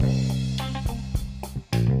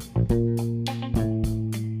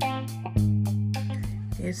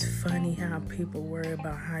It's funny how people worry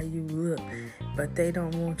about how you look, but they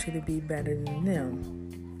don't want you to be better than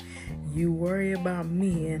them. You worry about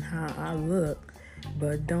me and how I look,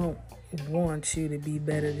 but don't want you to be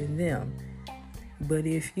better than them. But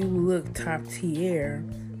if you look top tier,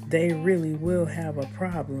 they really will have a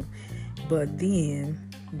problem. But then,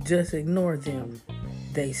 just ignore them,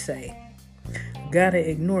 they say. Gotta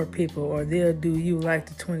ignore people or they'll do you like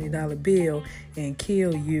the $20 bill and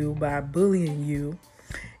kill you by bullying you.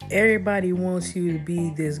 Everybody wants you to be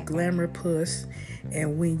this glamour puss,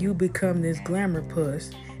 and when you become this glamour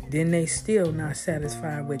puss, then they still not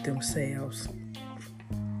satisfied with themselves.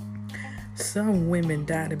 Some women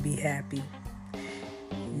die to be happy.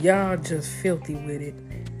 Y'all just filthy with it.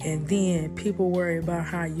 And then people worry about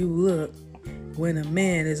how you look when a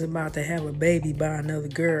man is about to have a baby by another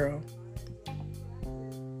girl.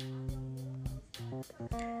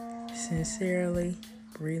 Sincerely,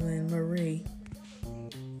 Breland Marie.